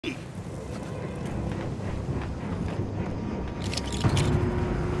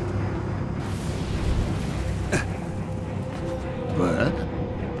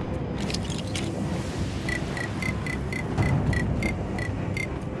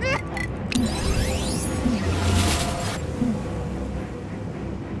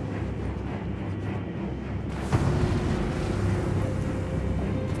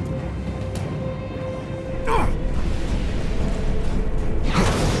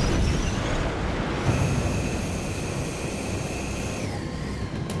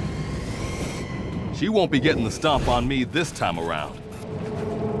She won't be getting the stomp on me this time around.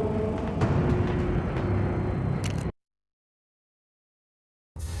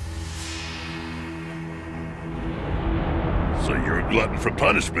 So you're a glutton for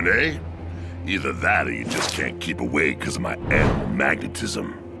punishment, eh? Either that or you just can't keep away because of my animal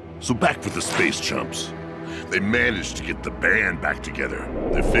magnetism. So back with the space chumps. They managed to get the band back together.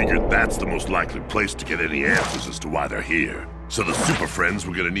 They figured that's the most likely place to get any answers as to why they're here. So the Super Friends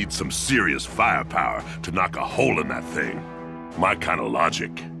were gonna need some serious firepower to knock a hole in that thing. My kind of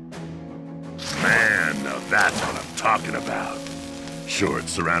logic. Man, now that's what I'm talking about. Sure,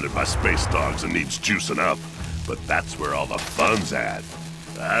 it's surrounded by space dogs and needs juicing up, but that's where all the fun's at.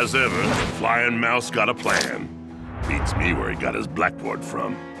 As ever, the Flying Mouse got a plan. Beats me where he got his blackboard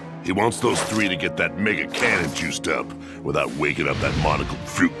from. He wants those three to get that mega cannon juiced up without waking up that monocled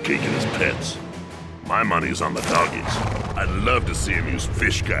fruitcake and his pets. My money's on the doggies. I'd love to see him use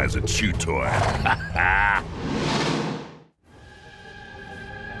fish guy as a chew toy. Ha ha!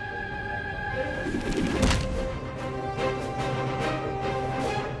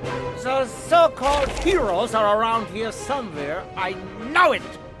 The so-called heroes are around here somewhere. I know it!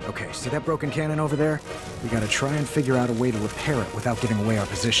 Okay, see that broken cannon over there? We gotta try and figure out a way to repair it without giving away our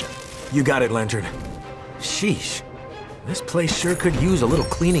position. You got it, Lantern. Sheesh. This place sure could use a little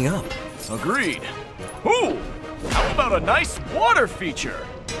cleaning up. Agreed. Ooh! How about a nice water feature?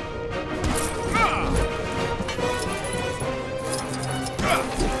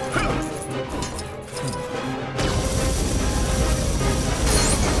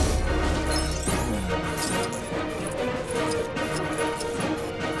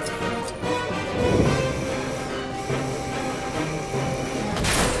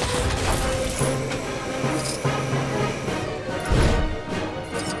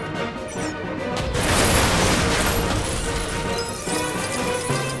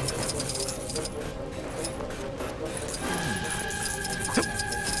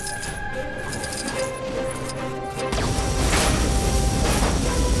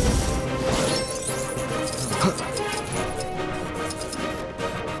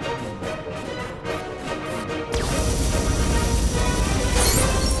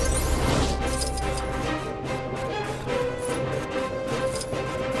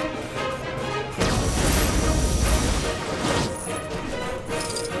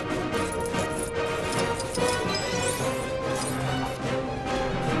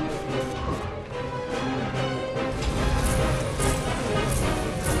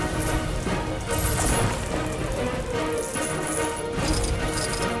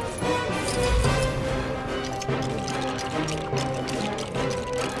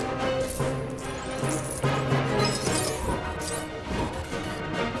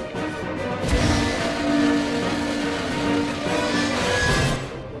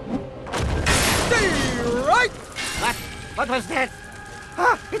 What was that?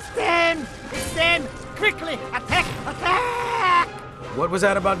 Ah, it's them! It's them! Quickly! Attack! Attack! What was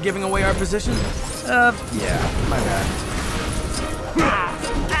that about giving away our position? Yeah, my bad.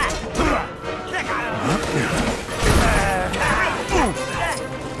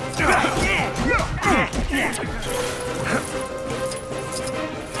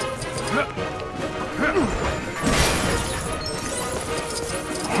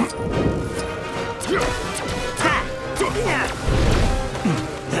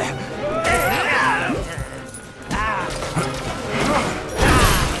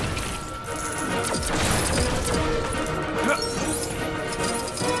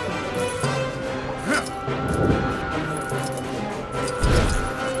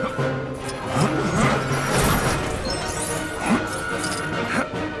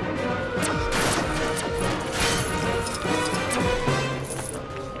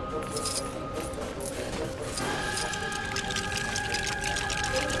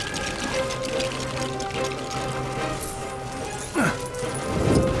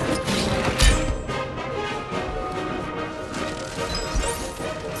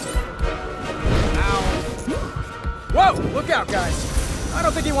 Whoa! Look out, guys! I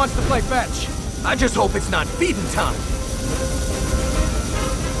don't think he wants to play fetch. I just hope it's not feeding time.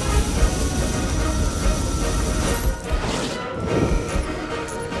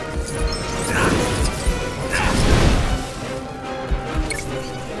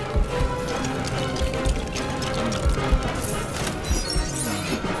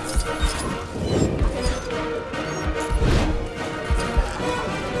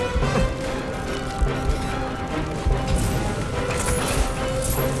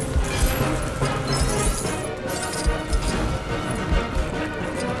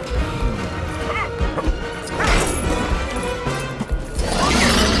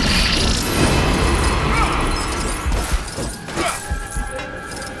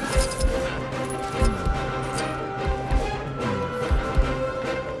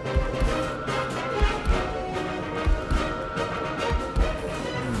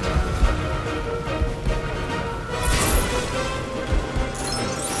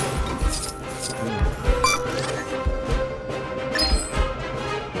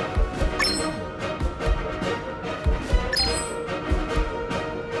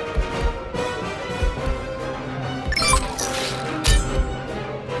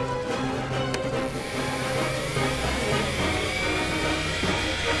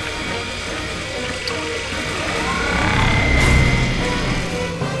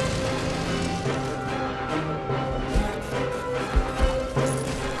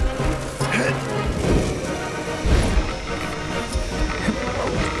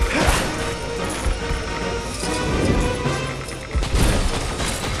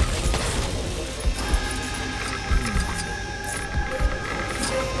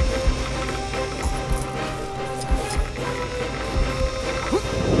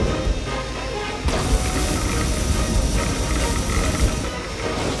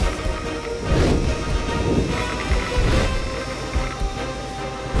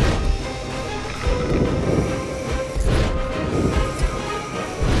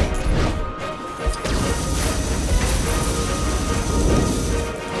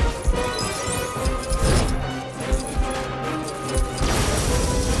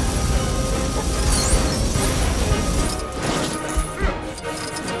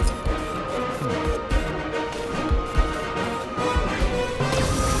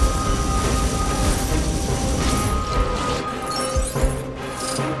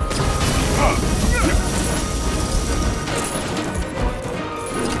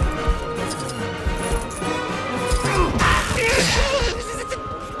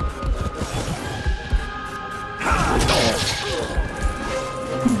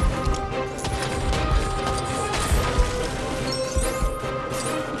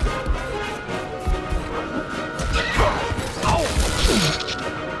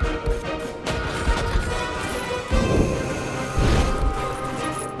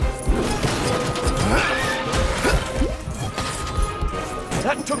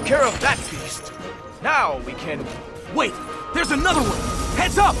 took care of that beast. Now we can... Wait, there's another one!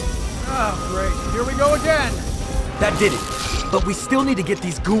 Heads up! Oh, great. Here we go again. That did it. But we still need to get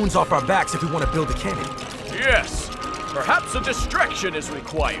these goons off our backs if we want to build a cannon. Yes, perhaps a distraction is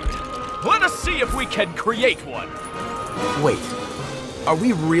required. Let us see if we can create one. Wait, are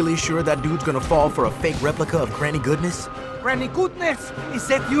we really sure that dude's gonna fall for a fake replica of Granny Goodness? Granny Goodness, is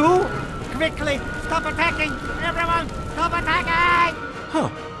that you? Quickly, stop attacking! Everyone, stop attacking! Huh,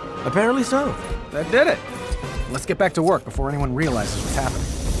 apparently so. That did it. Let's get back to work before anyone realizes what's happening.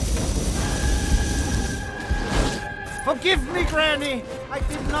 Forgive me, Granny. I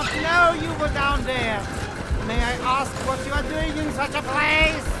did not know you were down there. May I ask what you are doing in such a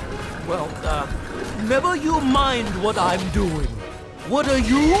place? Well, never you mind what I'm doing. What are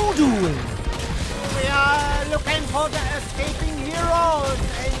you doing? We are looking for the escaping heroes.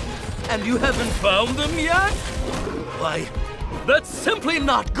 And you haven't found them yet? Why, that's simply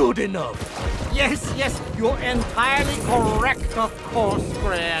not good enough. Yes, you're entirely correct, of course,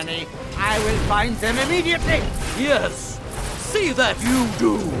 Granny. I will find them immediately. Yes, see that you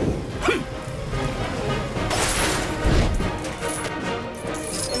do.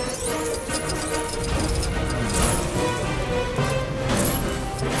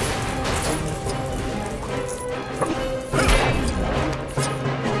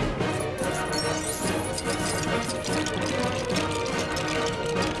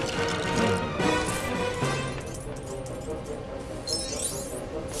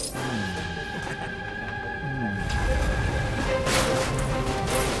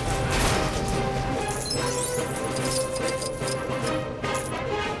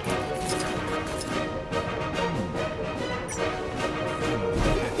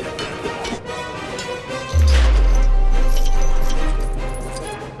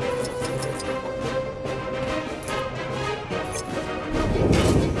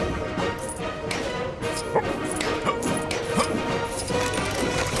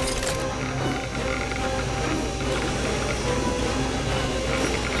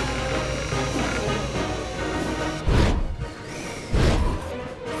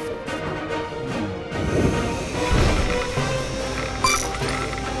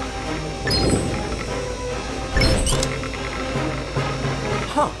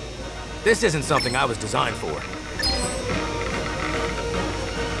 This isn't something I was designed for.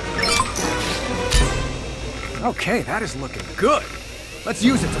 Okay, that is looking good. Let's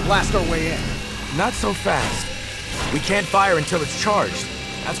use it to blast our way in. Not so fast. We can't fire until it's charged.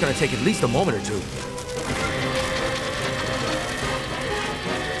 That's gonna take at least a moment or two.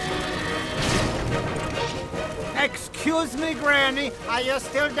 Excuse me, Granny. Are you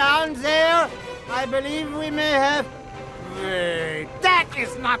still down there? I believe we may have... Wait, that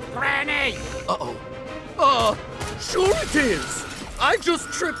is not Granny! Uh-oh. Sure it is. I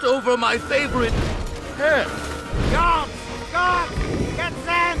just tripped over my favorite pet. Guards! Guards! Get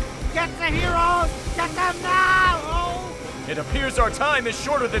them! Get the heroes! Get them now! Oh! It appears our time is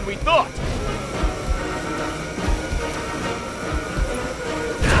shorter than we thought.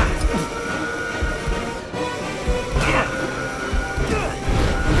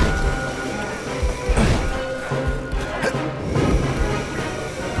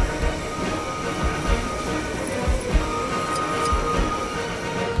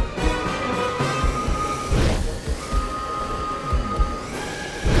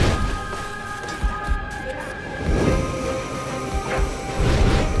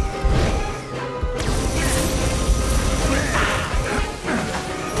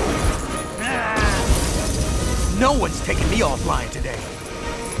 No one's taking me offline today.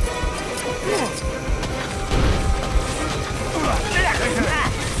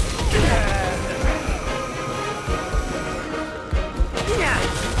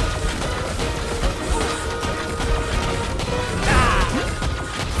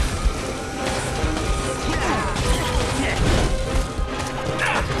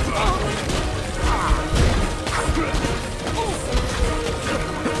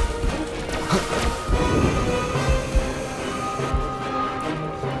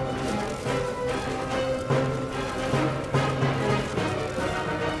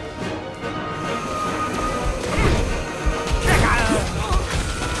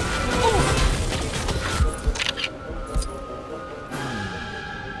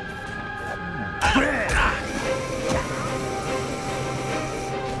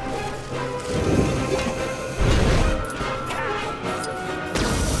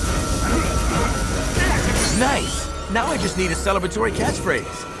 Nice! Now I just need a celebratory catchphrase.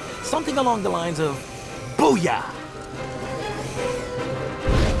 Something along the lines of, Booyah!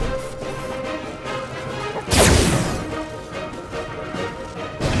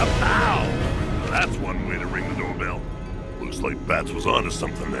 Kapow! That's one way to ring the doorbell. Looks like Bats was onto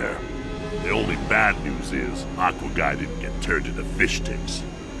something there. The only bad news is Aqua Guy didn't get turned into fish sticks.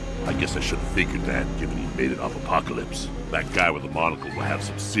 I guess I should have figured that, given he made it off Apocalypse. That guy with the monocle will have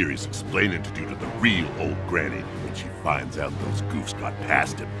some serious explaining to do to the real old granny when she finds out those goofs got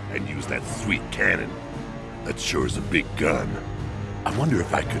past him and used that sweet cannon. That sure is a big gun. I wonder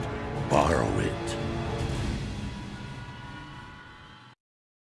if I could borrow it.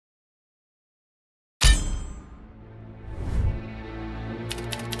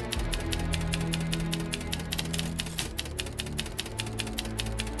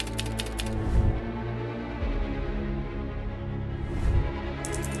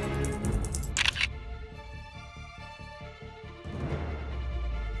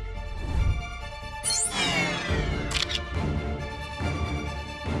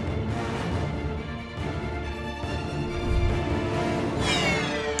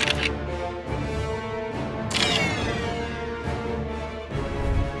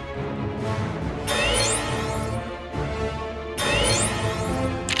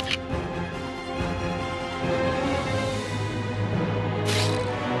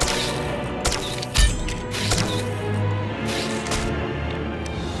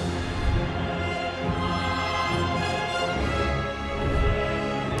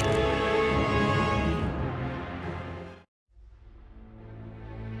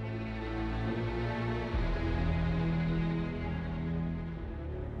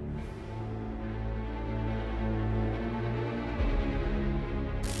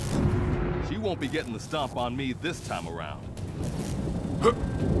 She won't be getting the stomp on me this time around.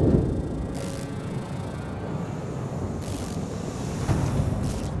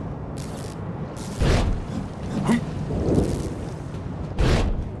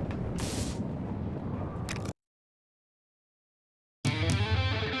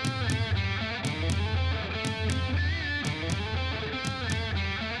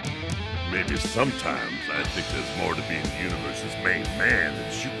 Maybe sometimes I think there's more to being the universe's main man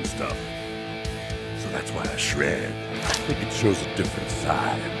than shooting stuff. So that's why I shred. I think it shows a different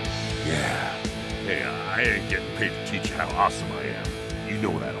side. Yeah. Hey, I ain't getting paid to teach you how awesome I am. You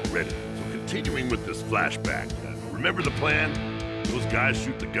know that already. So continuing with this flashback, remember the plan? Those guys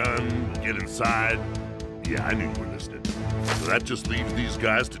shoot the gun, get inside. Yeah, I knew you were listening. So that just leaves these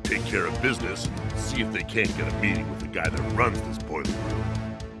guys to take care of business and see if they can't get a meeting with the guy that runs this boiler room.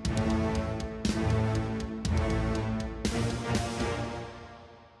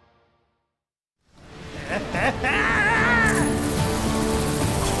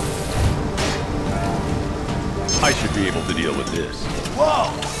 I should be able to deal with this. Whoa!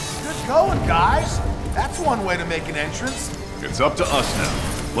 Good going, guys! That's one way to make an entrance. It's up to us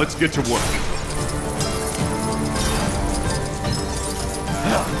now. Let's get to work.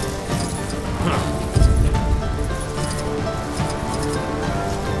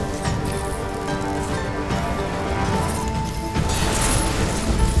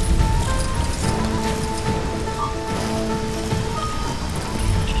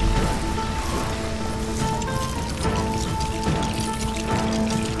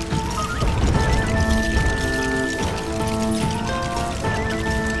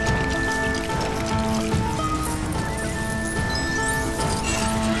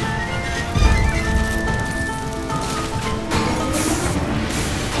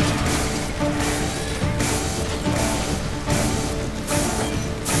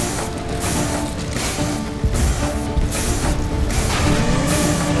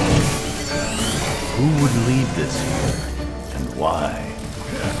 Who would lead this here, and why?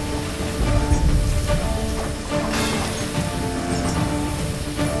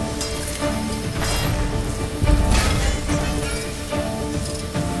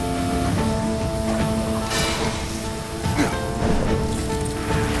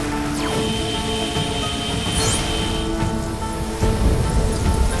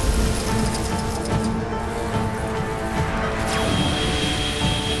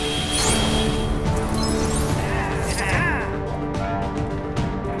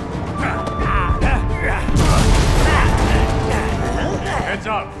 Heads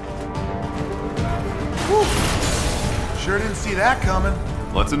up! Whew. Sure didn't see that coming.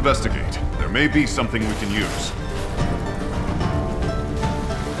 Let's investigate. There may be something we can use.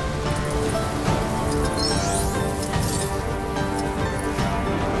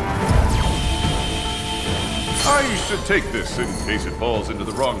 I should take this in case it falls into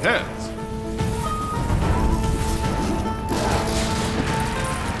the wrong hands.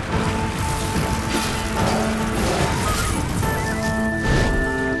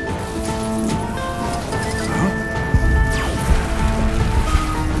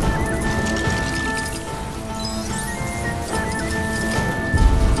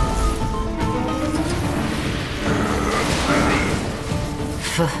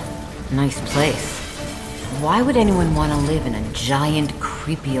 place. Why would anyone want to live in a giant,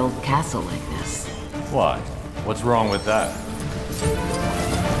 creepy old castle like this? Why? What's wrong with that?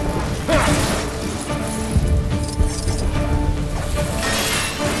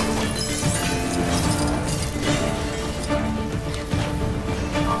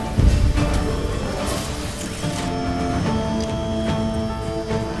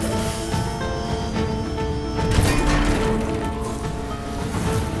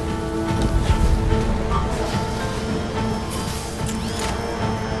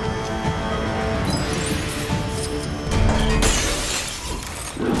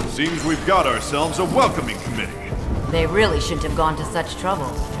 Seems we've got ourselves a welcoming committee. They really shouldn't have gone to such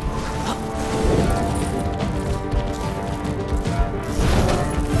trouble.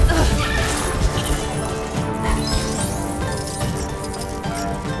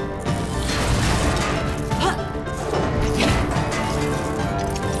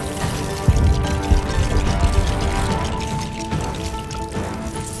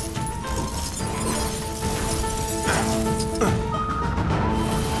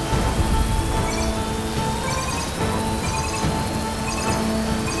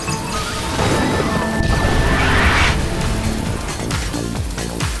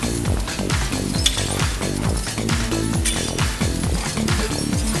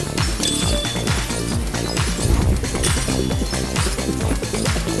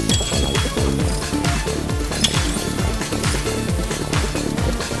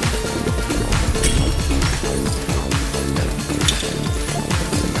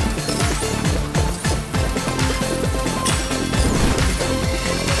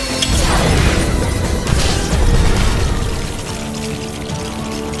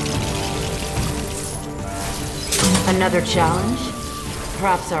 Another challenge?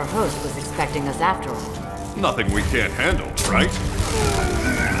 Perhaps our host was expecting us after all. Nothing we can't handle, right?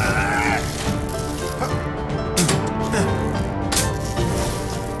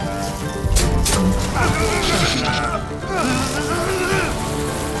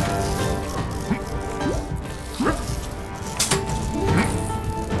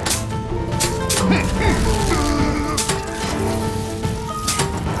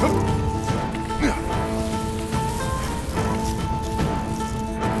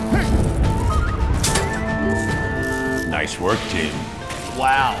 Nice work, team.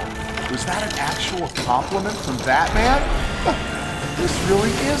 Wow. Was that an actual compliment from Batman? This really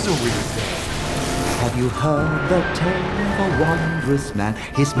is a weird thing. Have you heard the tale of a wondrous man?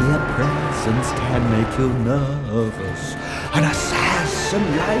 His mere presence can make you nervous. An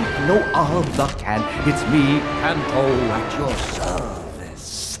assassin like no other can. It's me, Canto, at your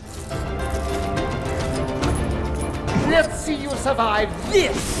service. Let's see you survive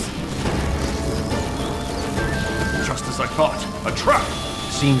this! Just as I thought. A trap!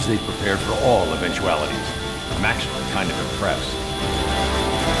 Seems they prepared for all eventualities. I'm actually kind of impressed.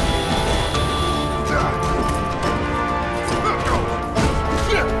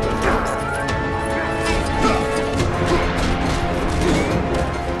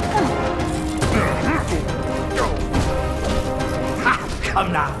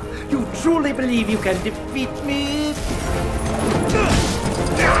 Come now, you truly believe you can defeat me?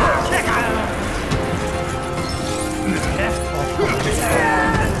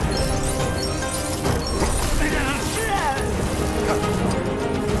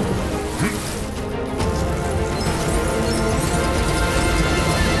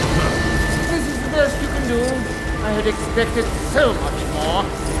 This is the best you can do. I had expected so much more.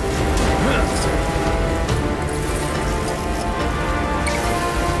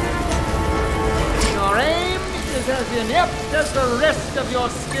 Your aim is as inept as the rest of your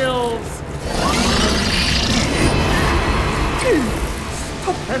skills.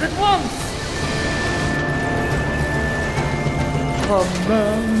 Stop that at once! A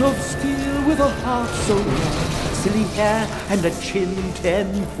man of steel with a heart so young, silly hair and a chin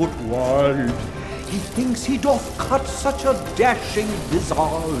 10 foot wide. He thinks he doth cut such a dashing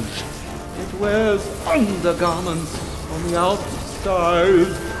visage, yet wears undergarments on the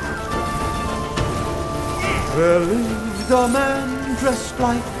outside. There lived a man dressed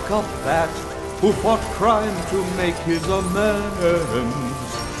like a bat, who fought crime to make his amends.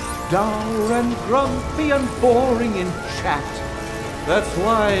 Dour and grumpy and boring in chat, that's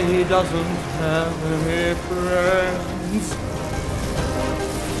why he doesn't have any friends.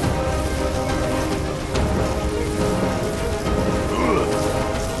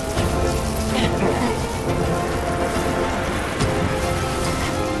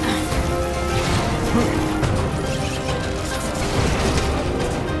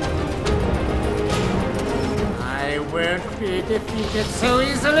 I won't be defeated so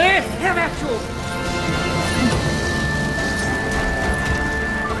easily. Have at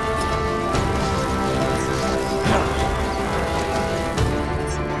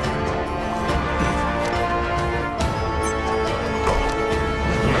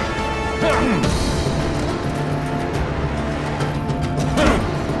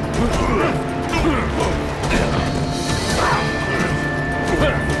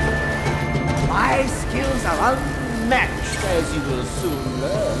My skills are unmatched, as you will soon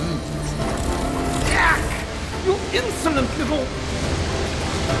learn. Jack! You insolent little...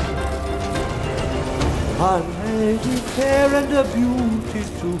 A lady fair and a beauty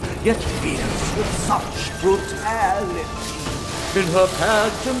too, yet fierce with such brutality. In her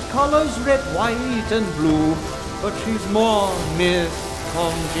pageant colors red, white, and blue, but she's more Miss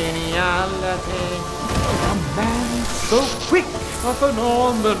Congeniality. A man so quick, a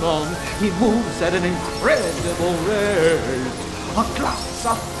phenomenon, he moves at an incredible rate. A glance,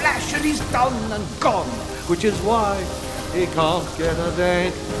 a flash, and he's done and gone, which is why he can't get a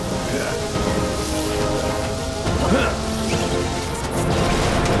date.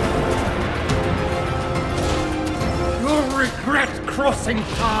 You'll regret crossing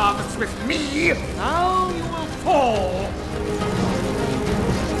paths with me. Now you will fall.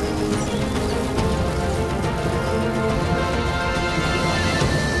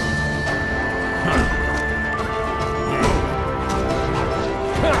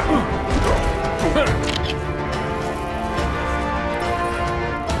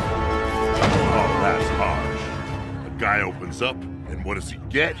 Guy opens up, and what does he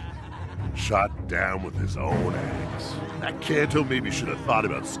get? Shot down with his own axe. That Canto maybe should have thought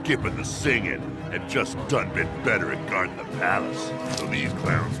about skipping the singing and just done bit better at guarding the palace. So these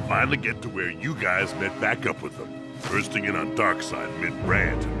clowns finally get to where you guys met back up with them. Bursting in on Darkseid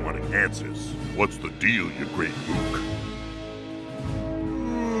mid-rant and wanting answers. What's the deal, you great mook?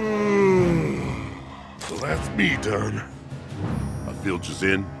 So that's me done. I filled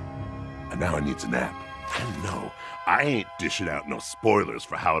you in, and now I needs a nap. And no, I ain't dishing out no spoilers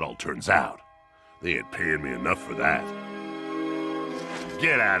for how it all turns out. They ain't paying me enough for that.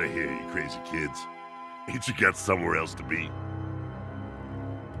 Get out of here, you crazy kids. Ain't you got somewhere else to be?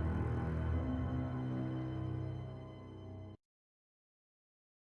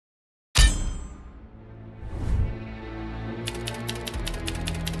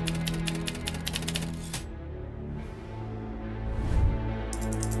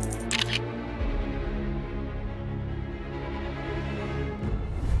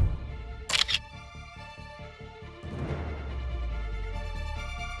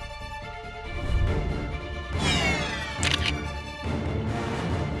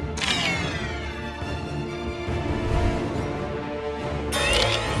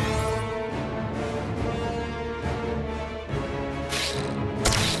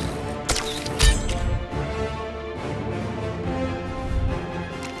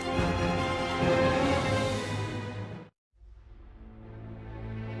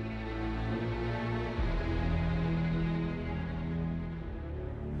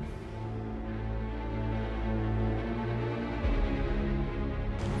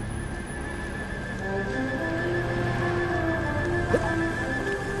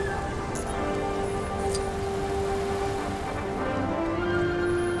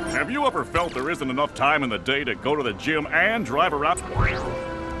 Have you ever felt there isn't enough time in the day to go to the gym and drive around?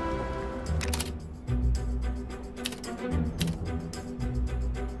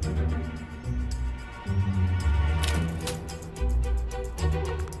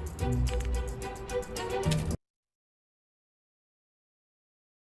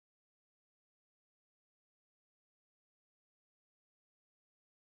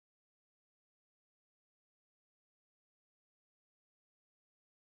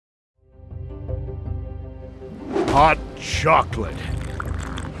 Hot chocolate.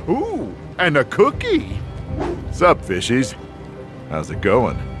 Ooh, and a cookie. Sup, fishies? How's it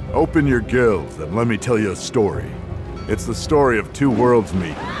going? Open your gills and let me tell you a story. It's the story of two worlds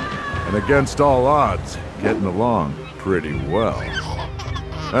meeting, and against all odds, getting along pretty well.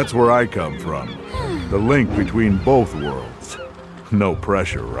 That's where I come from. The link between both worlds. No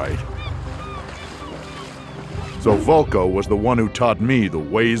pressure, right? So Vulko was the one who taught me the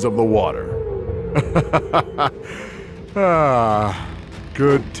ways of the water. Ah,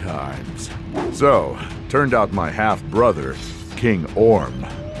 good times. So, turned out my half-brother, King Orm,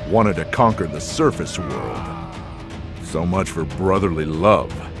 wanted to conquer the surface world. So much for brotherly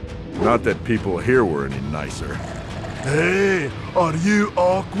love. Not that people here were any nicer. Hey, are you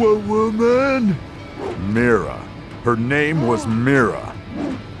Aqua Woman? Mira. Her name was Mira.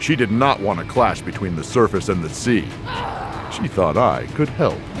 She did not want a clash between the surface and the sea. She thought I could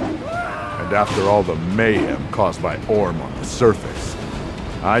help. around after all the mayhem caused by Orm on the surface.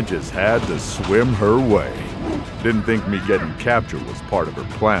 I just had to swim her way. Didn't think me getting captured was part of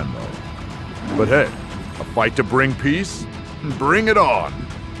her plan, though. But hey, a fight to bring peace? Bring it on!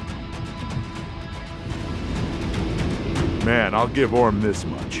 Man, I'll give Orm this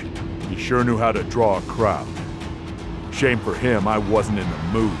much. He sure knew how to draw a crowd. Shame for him, I wasn't in the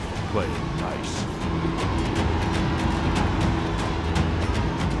mood for playing nice.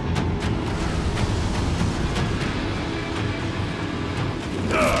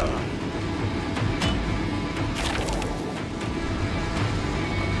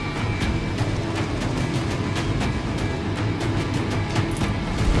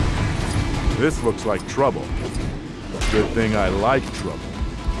 This looks like trouble. Good thing I like trouble.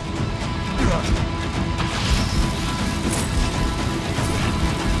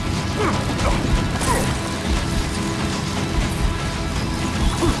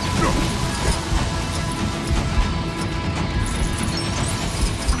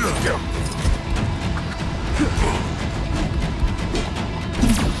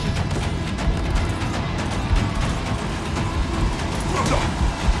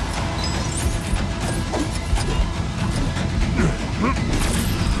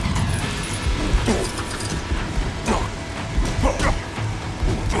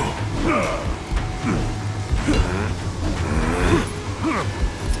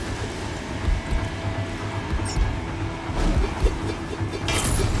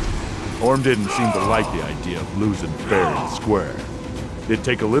 Orm didn't seem to like the idea of losing fair and square. It'd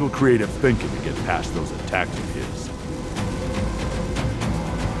take a little creative thinking to get past those attacks of his.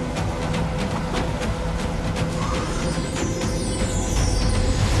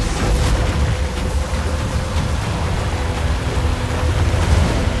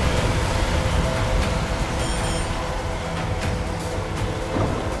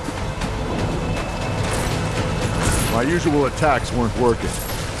 My usual attacks weren't working.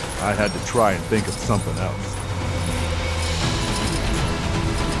 I had to try and think of something else.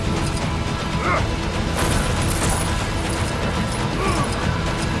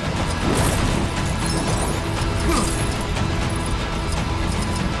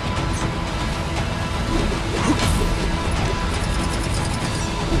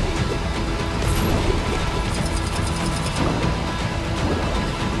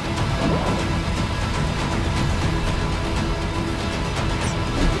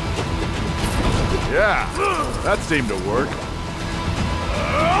 Yeah, that seemed to work.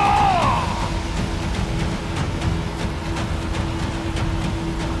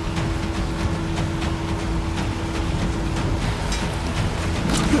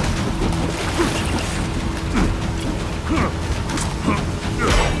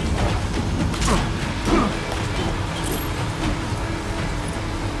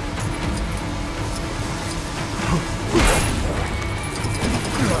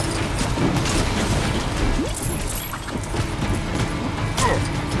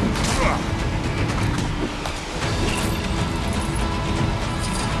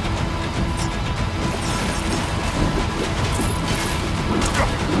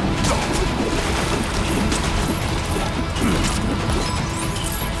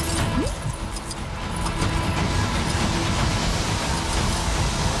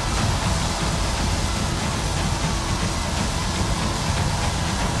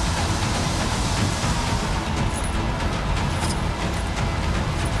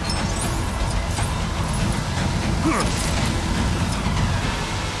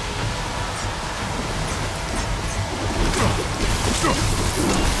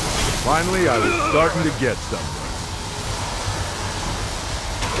 Finally, I was starting to get something.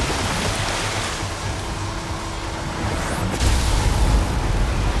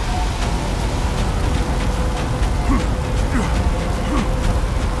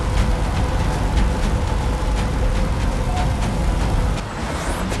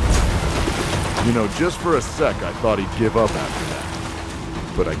 You know, just for a sec, I thought he'd give up after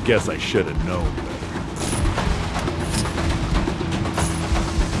that. But I guess I should have known better.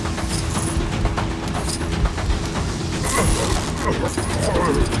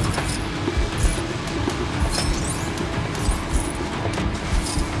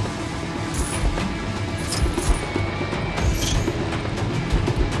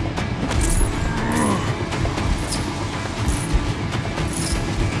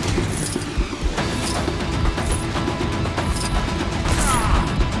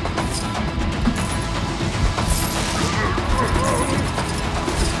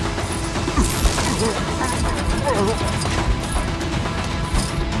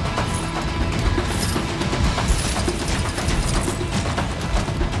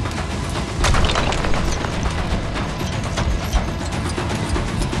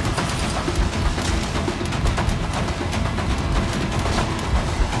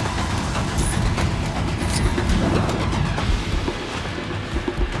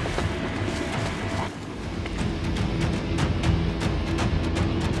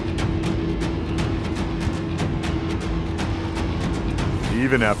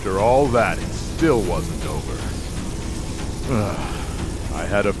 even after all that, it still wasn't over. I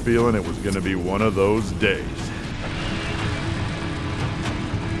had a feeling it was gonna be one of those days.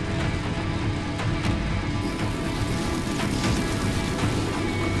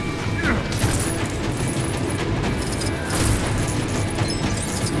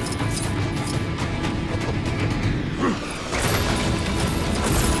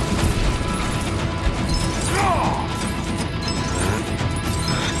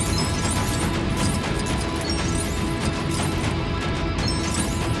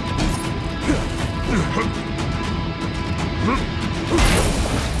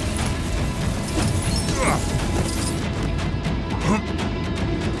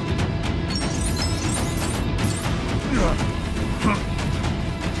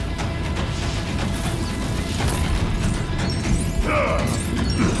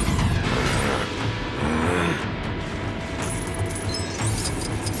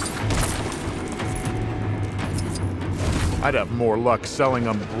 I'd have more luck selling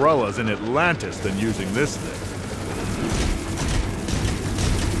umbrellas in Atlantis than using this thing.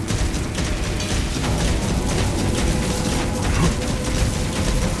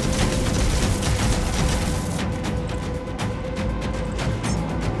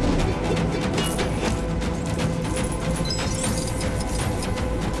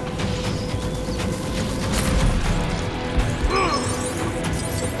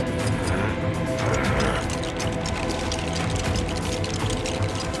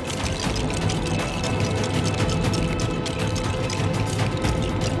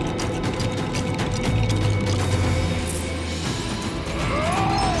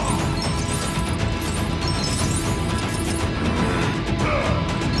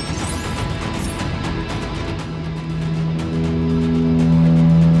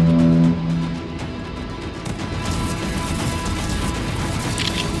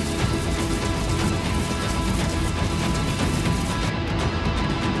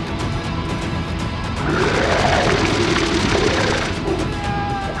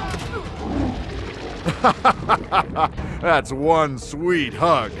 That's one sweet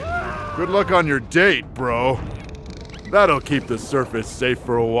hug. Good luck on your date, bro. That'll keep the surface safe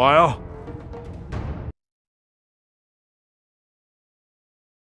for a while.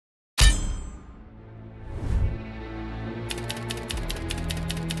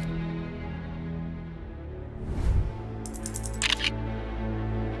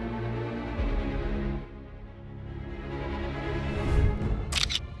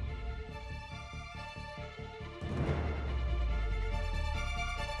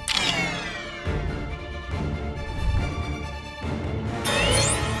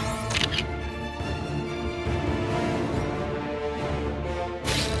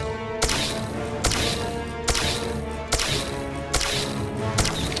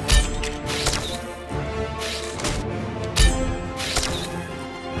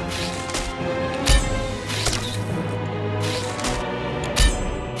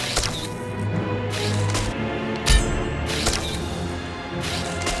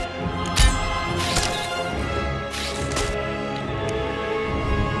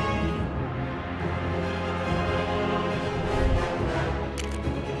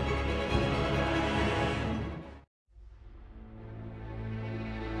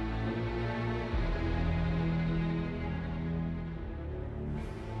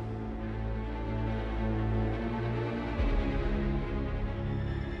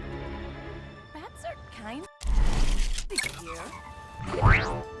 Kind here.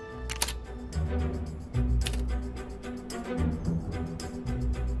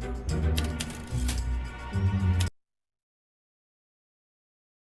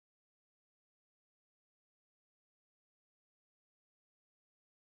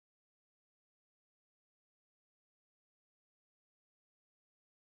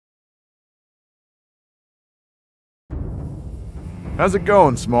 How's it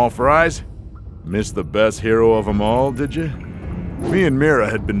going, small fries? Missed the best hero of them all, did you? Me and Mira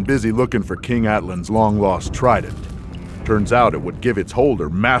had been busy looking for King Atlan's long-lost trident. Turns out it would give its holder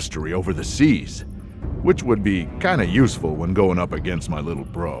mastery over the seas, which would be kinda useful when going up against my little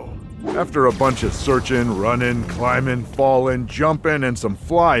bro. After a bunch of searching, running, climbing, falling, jumping, and some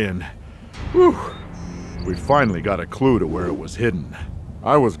flying, whew, we finally got a clue to where it was hidden.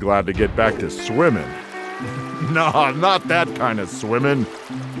 I was glad to get back to swimming. Nah, not that kind of swimming.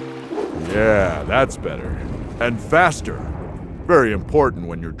 Yeah, that's better. And faster. Very important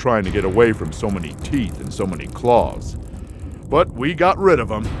when you're trying to get away from so many teeth and so many claws. But we got rid of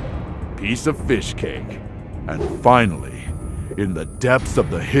them. Piece of fish cake. And finally, in the depths of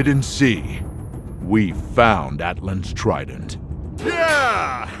the hidden sea, we found Atlan's trident.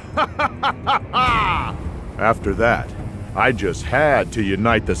 Yeah! After that, I just had to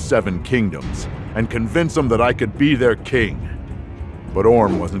unite the 7 kingdoms and convince them that I could be their king. But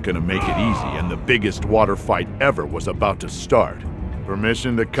Orm wasn't gonna make it easy, and the biggest water fight ever was about to start.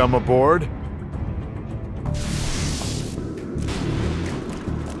 Permission to come aboard?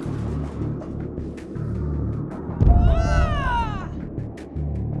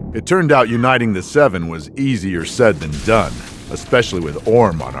 It turned out uniting the 7 was easier said than done, especially with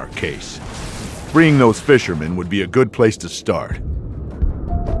Orm on our case. Freeing those fishermen would be a good place to start.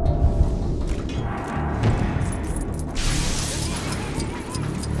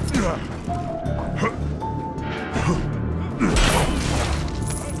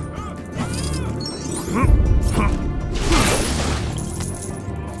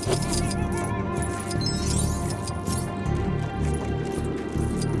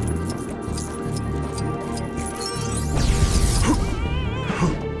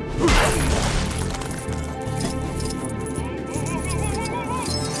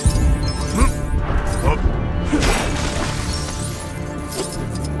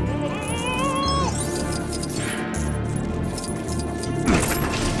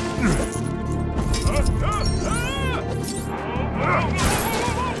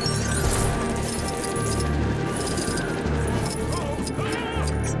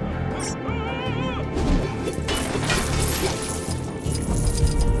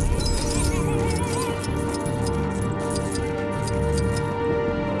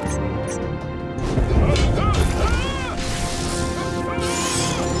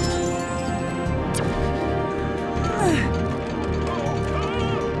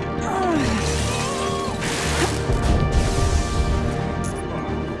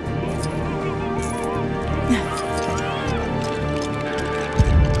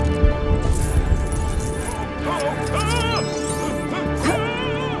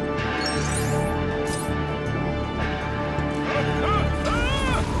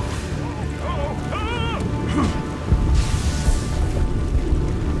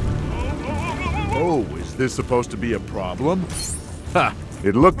 Is this supposed to be a problem? Ha!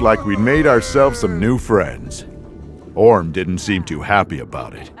 It looked like we'd made ourselves some new friends. Orm didn't seem too happy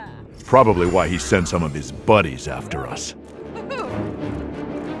about it. Probably why he sent some of his buddies after us.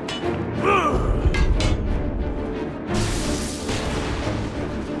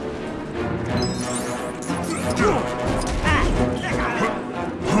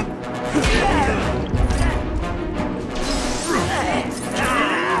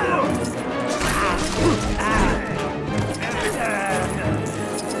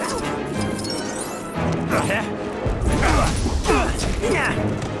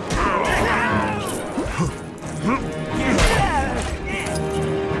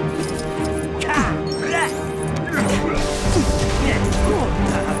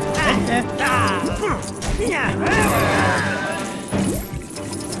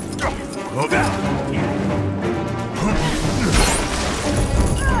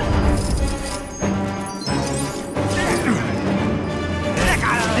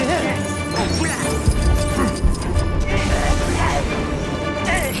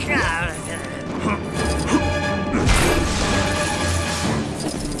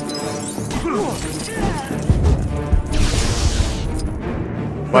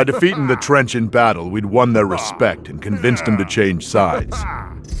 By defeating the Trench in battle, we'd won their respect and convinced them to change sides.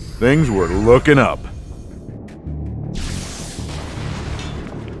 Things were looking up.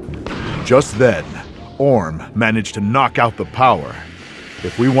 Just then, Orm managed to knock out the power.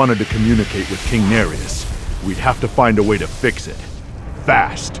 If we wanted to communicate with King Nereus, we'd have to find a way to fix it.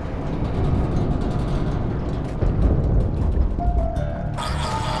 Fast.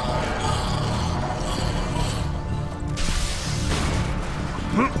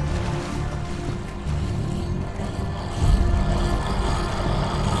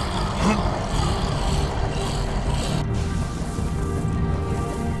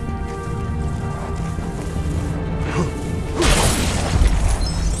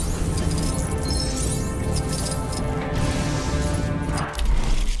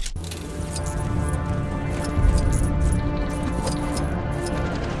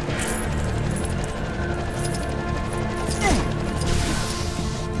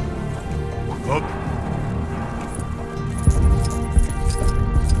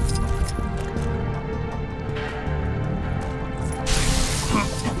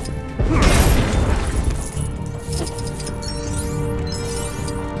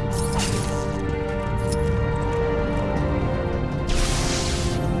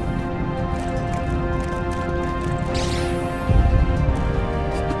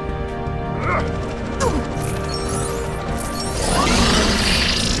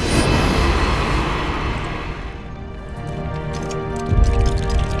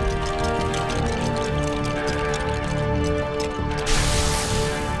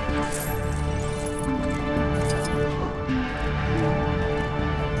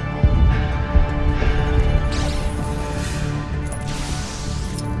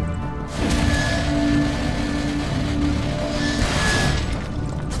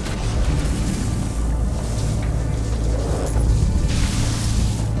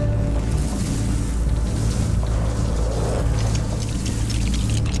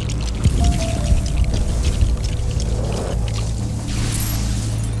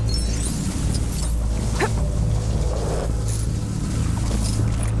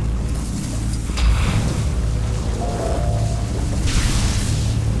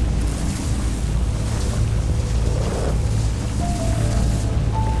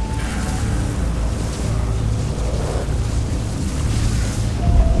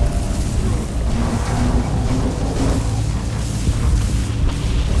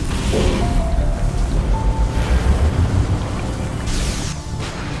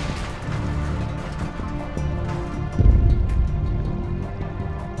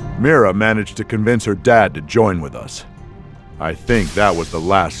 Mira managed to convince her dad to join with us. I think that was the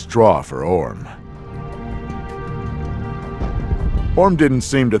last straw for Orm. Orm didn't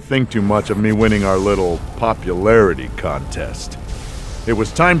seem to think too much of me winning our little popularity contest. It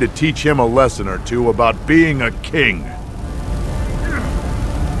was time to teach him a lesson or two about being a king.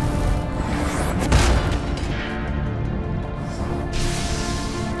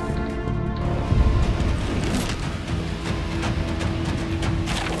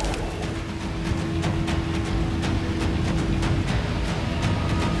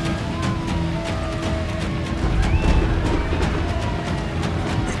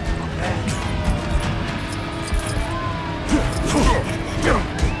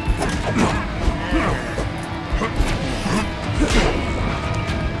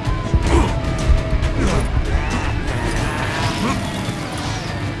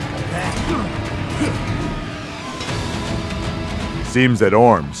 Seems that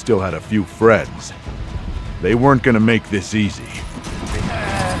Orm still had a few friends. They weren't gonna make this easy.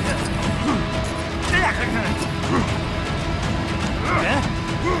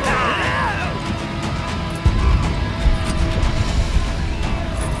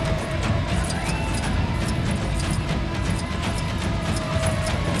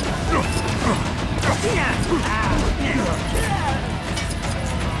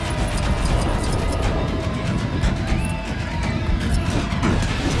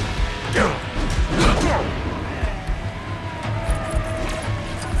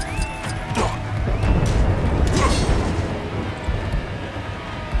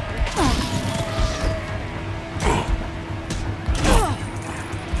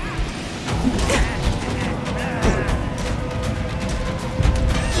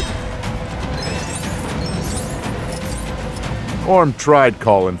 Orm tried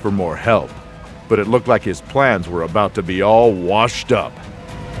calling for more help, but it looked like his plans were about to be all washed up.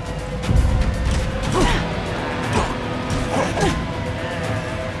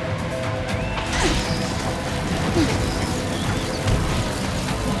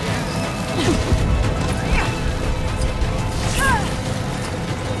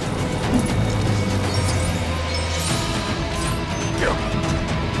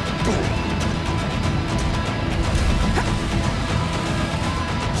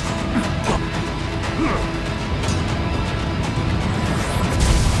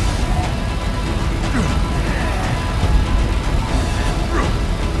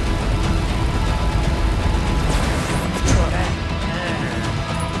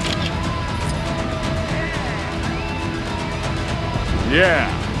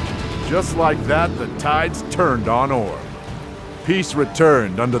 Yeah, just like that, the tides turned on Orm. Peace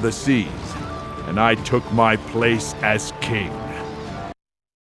returned under the seas, and I took my place as king.